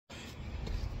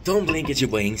Don't blink, it's your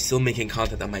boy. Still making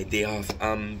content on my day off.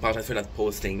 Apologize for not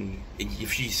posting.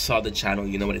 If you saw the channel,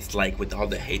 you know what it's like with all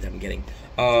the hate I'm getting.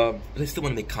 But I still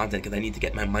want to make content because I need to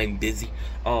get my mind busy.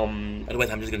 Otherwise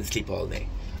I'm just gonna sleep all day.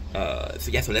 So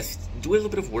yeah, so let's do a little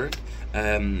bit of work.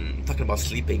 Talking about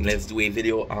sleeping, let's do a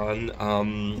video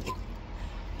on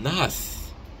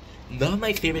NOS. Not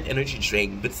my favorite energy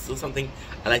drink, but still something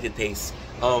I like to taste.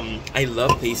 I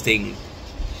love tasting.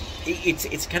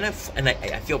 It's kind of, and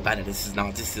I feel bad that this is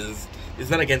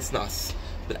not against NOS,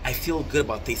 but I feel good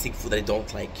about tasting food that I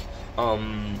don't like,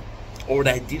 or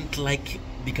that I didn't like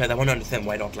because I want to understand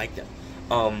why I don't like them.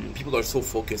 People are so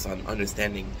focused on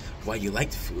understanding why you like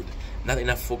the food, not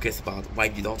enough focus about why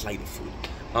you don't like the food.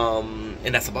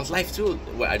 And that's about life too.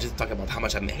 Where I just talk about how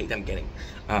much hate I'm getting.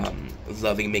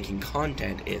 Loving making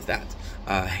content is that.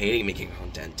 Hating making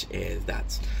content is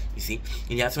that. You see,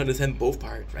 and you have to understand both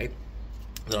parts, right?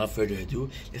 Without further ado,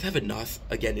 let's have a NOS.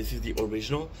 Again, this is the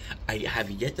original. I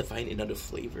have yet to find another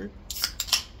flavor,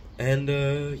 and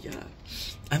yeah,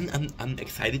 I'm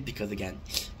excited because again,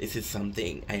 this is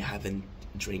something I haven't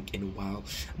drink in a while.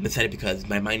 I'm excited because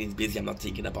my mind is busy. I'm not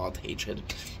thinking about hatred.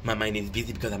 My mind is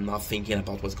busy because I'm not thinking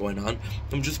about what's going on.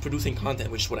 I'm just producing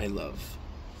content, which is what I love.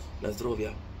 Na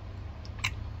zdrowia.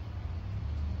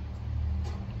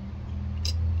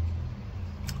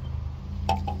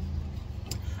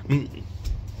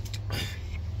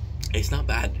 It's not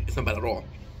bad. It's not bad at all.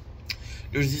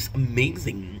 There's this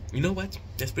amazing, you know what?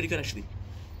 That's pretty good actually.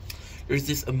 There's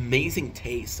this amazing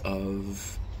taste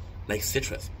of like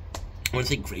citrus. I want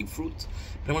to say grapefruit,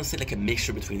 but I want to say like a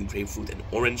mixture between grapefruit and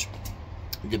orange.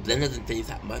 The blend doesn't taste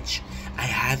that much. I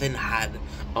haven't had,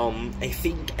 I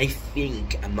think,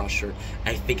 I'm not sure.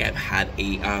 I think I've had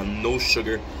a no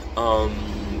sugar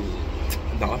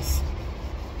NOS,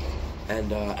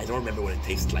 and I don't remember what it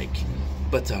tastes like.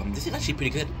 But this is actually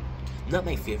pretty good. Not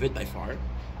my favorite by far,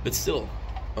 but still,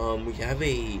 we have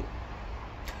a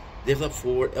developed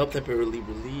for help temporarily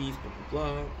release,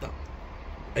 blah blah blah.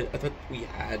 No, I thought we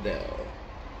had a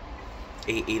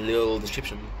little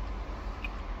description.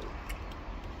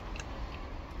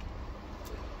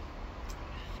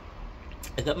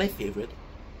 It's not my favorite,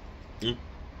 but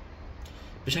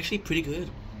it's actually pretty good.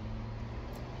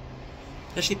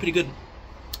 It's actually pretty good.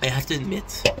 I have to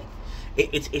admit,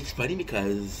 it's funny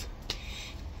because,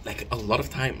 like, a lot of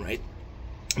time, right?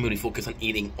 I'm really focused on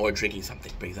eating or drinking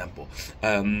something. For example,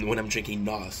 when I'm drinking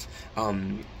NOS,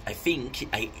 I think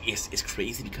it's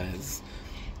crazy because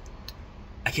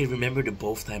I can remember the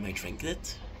both time I drank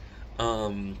it.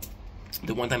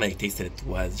 The one time I tasted it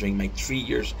was during my 3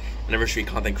 years anniversary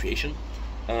content creation,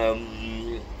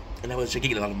 and I was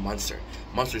drinking a lot of Monster.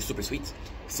 Monster is super sweet,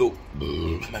 so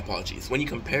my apologies. When you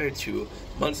compare it to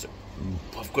Monster,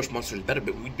 of course Monster is better,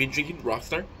 but we've been drinking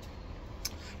Rockstar.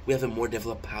 We have a more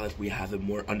developed palate. We have a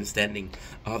more understanding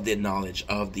of the knowledge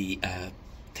of the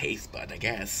taste bud, I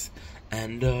guess.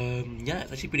 And yeah,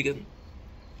 it's actually pretty good.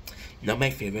 Not my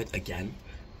favorite again,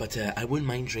 but I wouldn't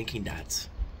mind drinking that.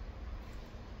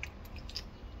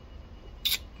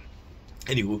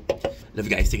 Anywho, love you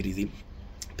guys. Take it easy.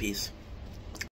 Peace.